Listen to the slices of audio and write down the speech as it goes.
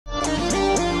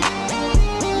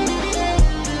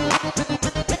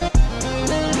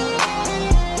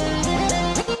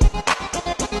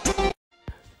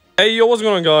Hey yo, what's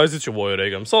going on guys, it's your boy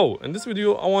Regam. So, in this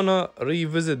video, I wanna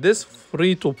revisit this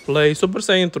free-to-play Super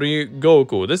Saiyan 3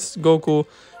 Goku. This Goku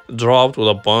dropped with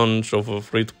a bunch of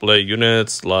free-to-play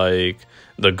units like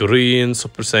the green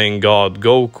Super Saiyan God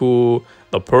Goku,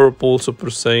 the purple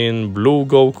Super Saiyan Blue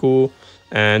Goku,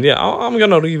 and yeah, I'm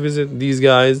gonna revisit these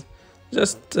guys.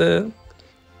 Just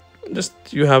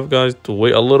you have guys to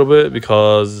wait a little bit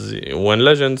because when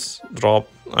Legends drop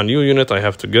a new unit, I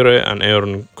have to get it and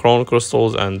earn Crown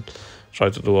Crystals and try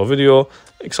to do a video,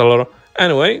 etc.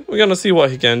 Anyway, we're gonna see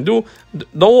what he can do.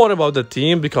 Don't worry about the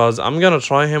team because I'm gonna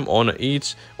try him on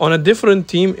a different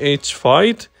team each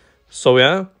fight. So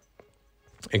yeah,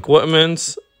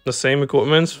 equipments, the same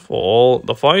equipments for all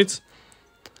the fights.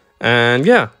 And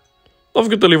yeah, don't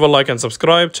forget to leave a like and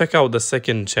subscribe. Check out the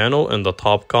second channel in the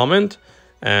top comment.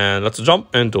 And let's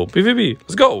jump into PvP.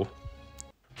 Let's go.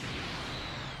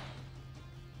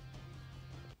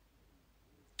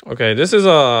 Okay, this is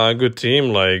a good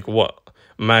team. Like what?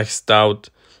 Maxed out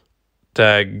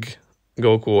tag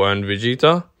Goku and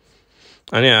Vegeta.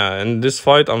 And yeah, in this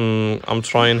fight I'm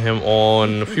trying him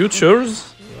on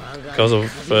futures because of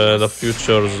the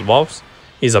futures buffs.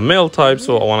 He's a male type,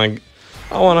 so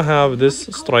I wanna have this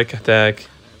strike attack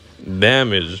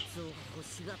damage.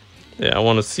 Yeah, I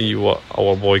want to see what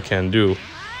our boy can do.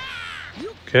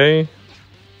 Okay.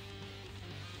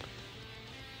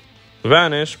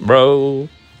 Vanish, bro.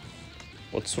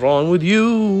 What's wrong with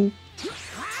you?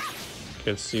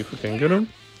 Let's see if we can get him.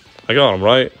 I got him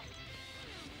right.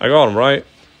 I got him right.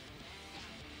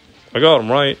 I got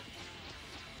him right.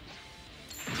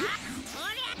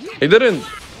 He didn't.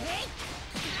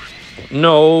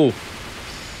 No.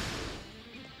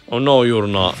 Oh, no, you're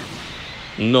not.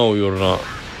 No, you're not.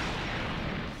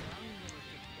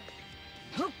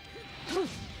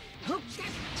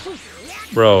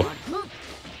 Bro.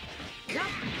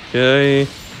 Okay.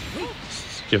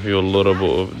 Let's give you a little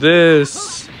bit of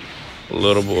this. A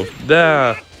little bit of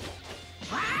that.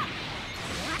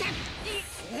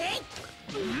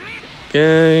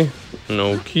 Okay.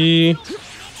 No key.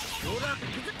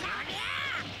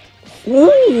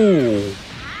 Ooh.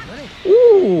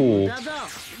 Ooh.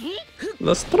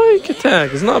 The strike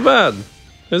attack is not bad.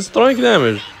 His strike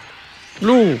damage.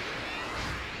 Blue.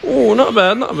 Oh, not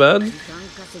bad, not bad.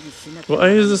 But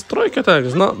his strike attack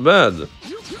is not bad.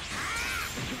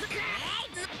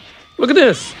 Look at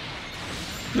this.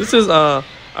 This is a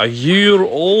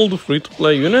year-old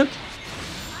free-to-play unit.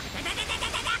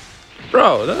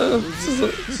 Bro,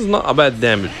 this is not a bad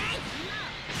damage.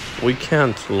 We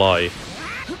can't lie.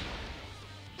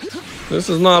 This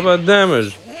is not bad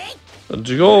damage.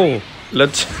 Let's go.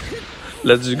 Let's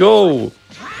go.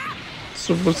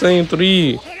 Super Saiyan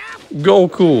 3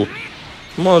 Goku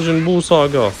Majin Buu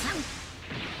Saga.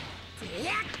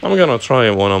 I'm gonna try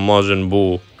him on a Majin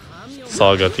Buu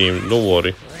Saga team, don't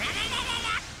worry.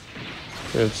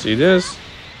 Let's see this.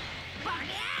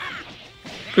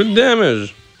 Good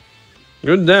damage.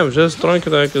 Good damage. His strike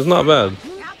attack is not bad.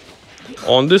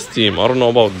 On this team, I don't know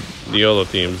about the other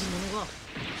teams.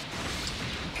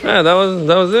 Yeah, that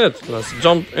was it. Let's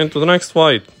jump into the next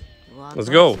fight. Let's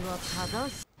go.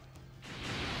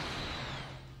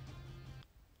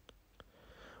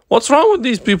 What's wrong with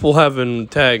these people having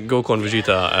tag Goku and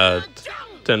Vegeta at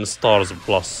 10 stars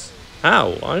plus?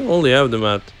 How? I only have them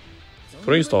at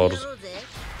 3 stars.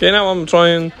 Okay, now I'm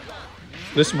trying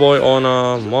this boy on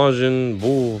a Majin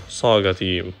Buu Saga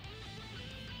team.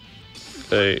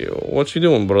 Hey, what you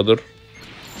doing, brother?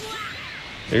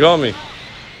 You got me.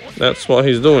 That's what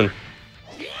he's doing.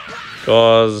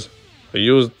 Because he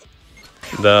used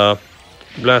the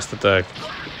blast attack.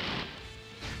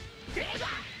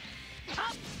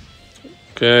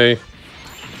 Okay.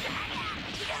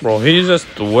 Bro, he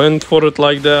just went for it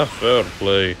like that. Fair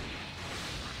play.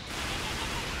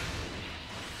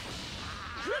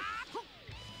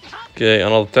 Okay,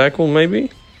 another tackle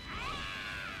maybe?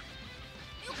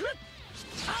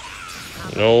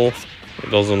 No, he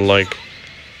doesn't like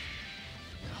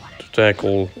to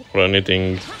tackle or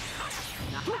anything.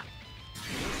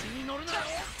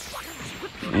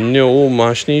 No,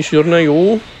 máš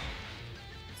jo.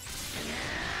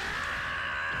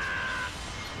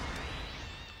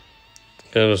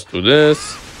 Okay, let's do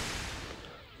this.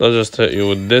 Let's just hit you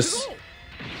with this.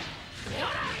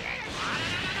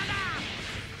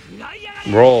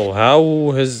 Bro,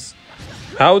 how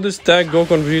this tag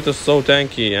Goku and Vegeta is so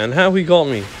tanky and how he got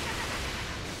me.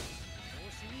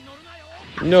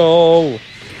 No.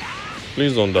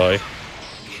 Please don't die.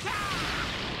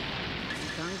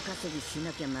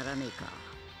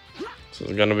 This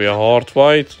is gonna be a hard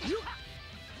fight.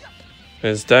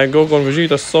 His tag Goku and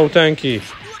Vegeta is so tanky.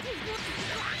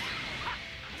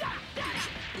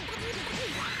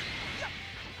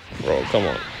 bro. Come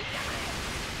on.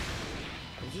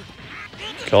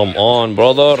 Come on,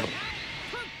 brother.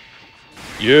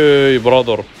 Yay,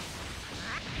 brother.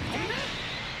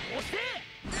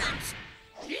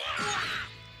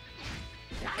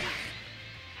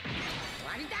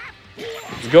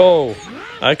 Let's go.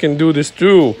 I can do this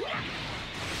too.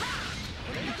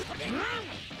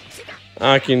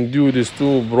 I can do this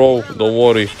too, bro. Don't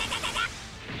worry.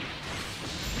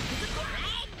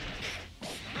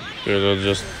 Okay, let's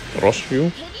just rush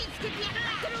you.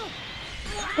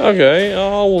 Okay,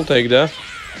 I will take that.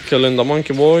 Killing the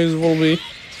monkey boys will be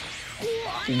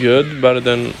good, better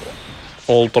than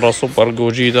Ultra Super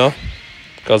Gogeta,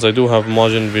 because I do have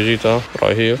Majin Vegeta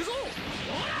right here.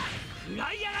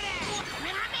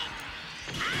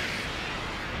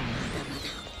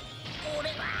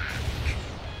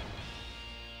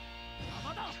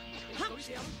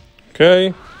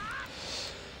 Okay.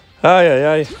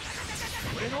 Aye.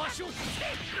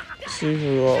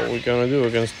 See what we're gonna do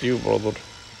against you, brother.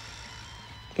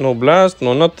 No blast,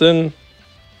 no nothing.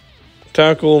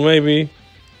 Tackle, maybe.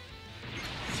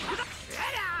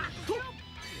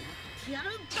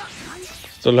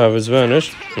 Still have his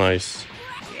vanish. Nice.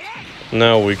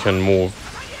 Now we can move.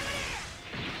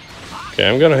 Okay,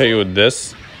 I'm gonna hit you with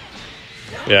this.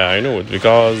 Yeah, I knew it,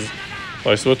 because if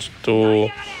I switch to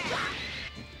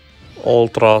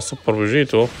Ultra Super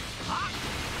Vegeta,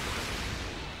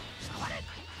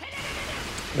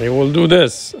 he will do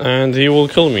this and he will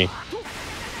kill me.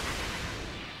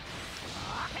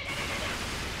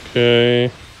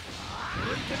 Okay.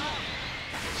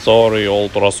 Sorry,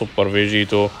 Ultra Super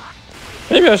Vegeta.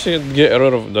 Maybe I should get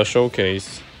rid of the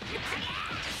showcase,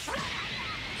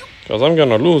 because I'm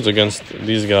gonna lose against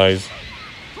these guys.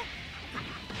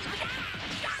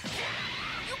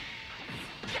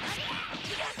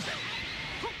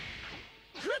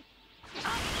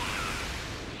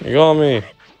 You got me.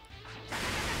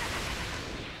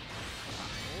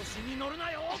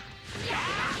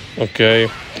 Okay,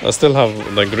 I still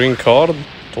have the green card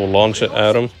to launch it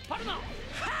at him.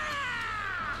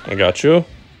 I got you.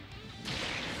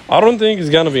 I don't think it's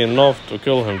gonna be enough to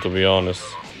kill him, to be honest.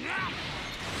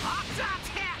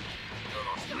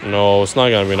 No, it's not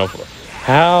gonna be enough.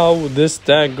 How this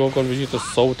stack Goku and Vegeta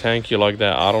is so tanky like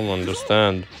that, I don't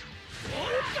understand.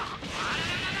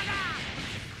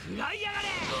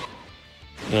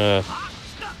 Yeah,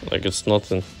 like it's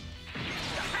nothing.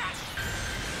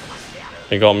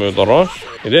 He got me with the rush?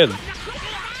 He did.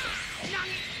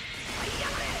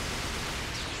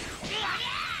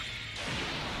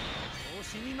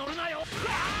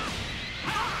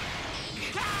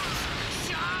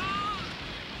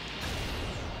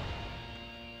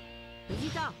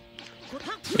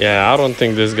 Yeah, I don't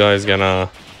think this guy is gonna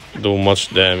do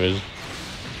much damage.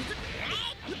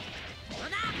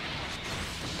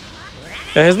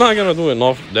 Yeah, he's not gonna do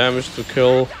enough damage to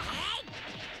kill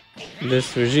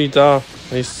this Vegeta.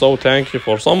 He's so tanky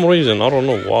for some reason. I don't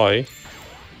know why.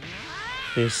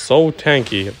 He's so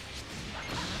tanky.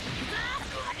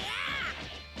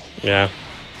 Yeah.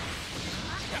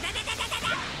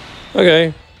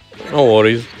 Okay. No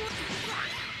worries.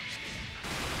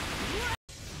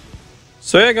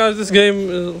 So yeah guys, this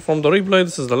game from the replay,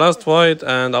 this is the last fight,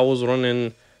 and I was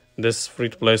running this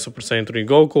free-to-play Super Saiyan 3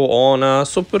 Goku on a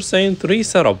Super Saiyan 3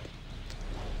 setup.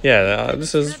 Yeah,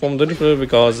 this is from the replay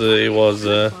because it was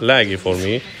laggy for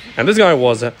me. And this guy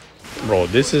was, bro,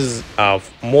 this is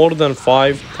more than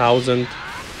 5,000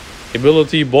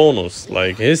 ability bonus.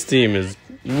 Like, his team is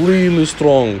really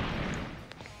strong.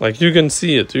 Like, you can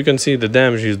see it. You can see the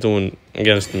damage he's doing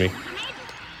against me.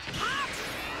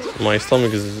 My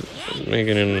stomach is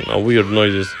making a weird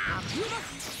noises.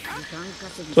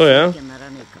 So yeah,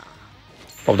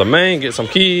 pop the main, get some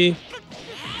key,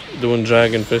 doing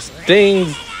Dragon Fist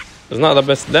things. It's not the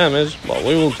best damage, but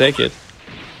we will take it.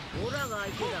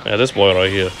 Yeah, this boy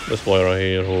right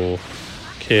here who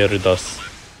carried us.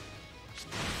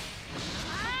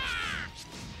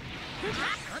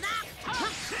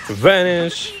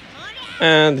 Vanish,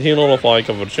 and he nullify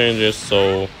cover changes,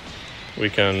 so we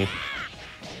can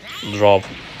drop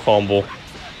combo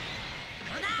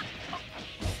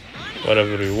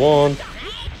whatever we want.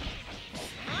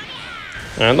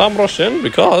 And I'm rushing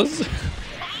because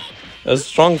his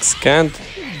trunks can't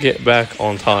get back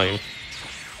on time.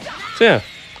 So yeah,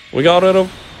 we got rid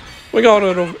of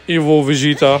Evo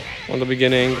Vegeta on the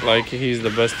beginning. Like, he's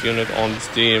the best unit on this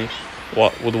team.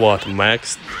 What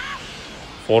max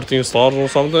 14 stars or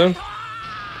something.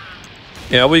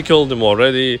 Yeah, we killed him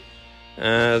already.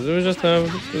 And we just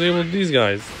have to deal with these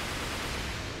guys.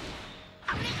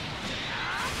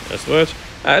 Let's switch.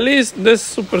 At least this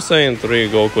Super Saiyan 3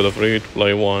 Goku, the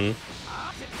free-to-play one,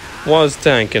 was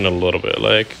tanking a little bit.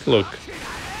 Like, look,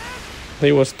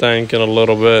 he was tanking a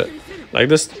little bit. Like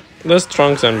this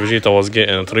Trunks and Vegeta was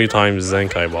getting 3 times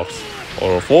Zenkai buffs,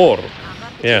 or 4.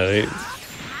 Yeah,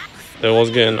 they was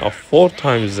getting a 4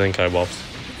 times Zenkai buffs.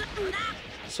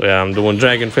 So yeah, I'm doing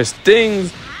Dragon Fist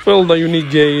things. Fill the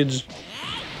unique gauge,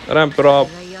 ramp it up,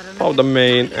 pop the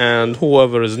main, and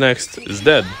whoever is next is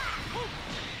dead.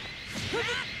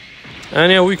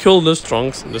 And yeah, we killed this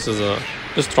Trunks. This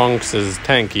Trunks is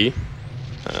tanky.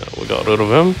 We got rid of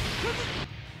him.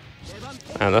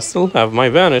 And I still have my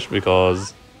Vanish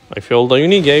because I filled the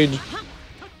unique gauge.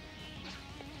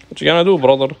 What you gonna do,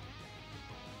 brother?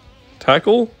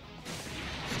 Tackle?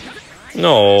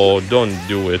 No, don't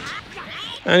do it.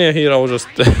 And yeah, here I'll just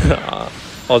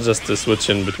switch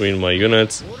in between my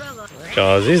units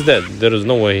because he's dead. There is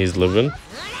no way he's living.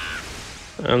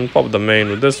 And pop the main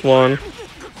with this one.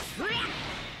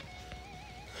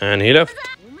 And he left.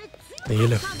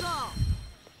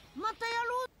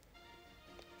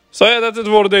 So yeah, that's it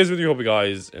for today's video. Hope you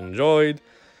guys enjoyed.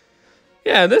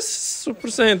 Yeah, this Super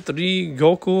Saiyan 3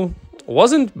 Goku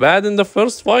wasn't bad in the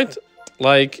first fight.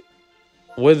 Like,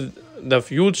 with the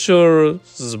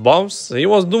future's buffs, he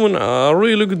was doing a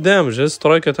really good damage. His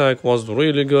strike attack was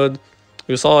really good.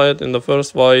 You saw it in the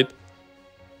first fight.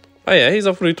 But yeah, he's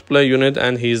a free-to-play unit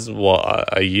and he's, what,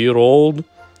 a year old?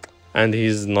 And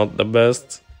he's not the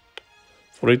best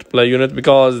free-to-play unit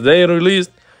because they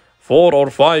released 4 or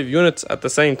 5 units at the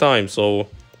same time. So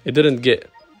it didn't get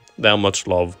that much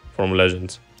love from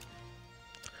Legends.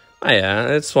 But yeah,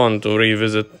 it's fun to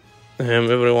revisit him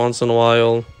every once in a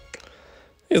while.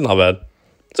 He's not bad.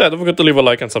 So yeah, don't forget to leave a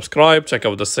like and subscribe. Check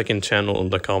out the second channel in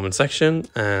the comment section.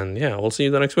 And yeah, we'll see you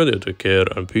in the next video. Take care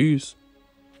and peace.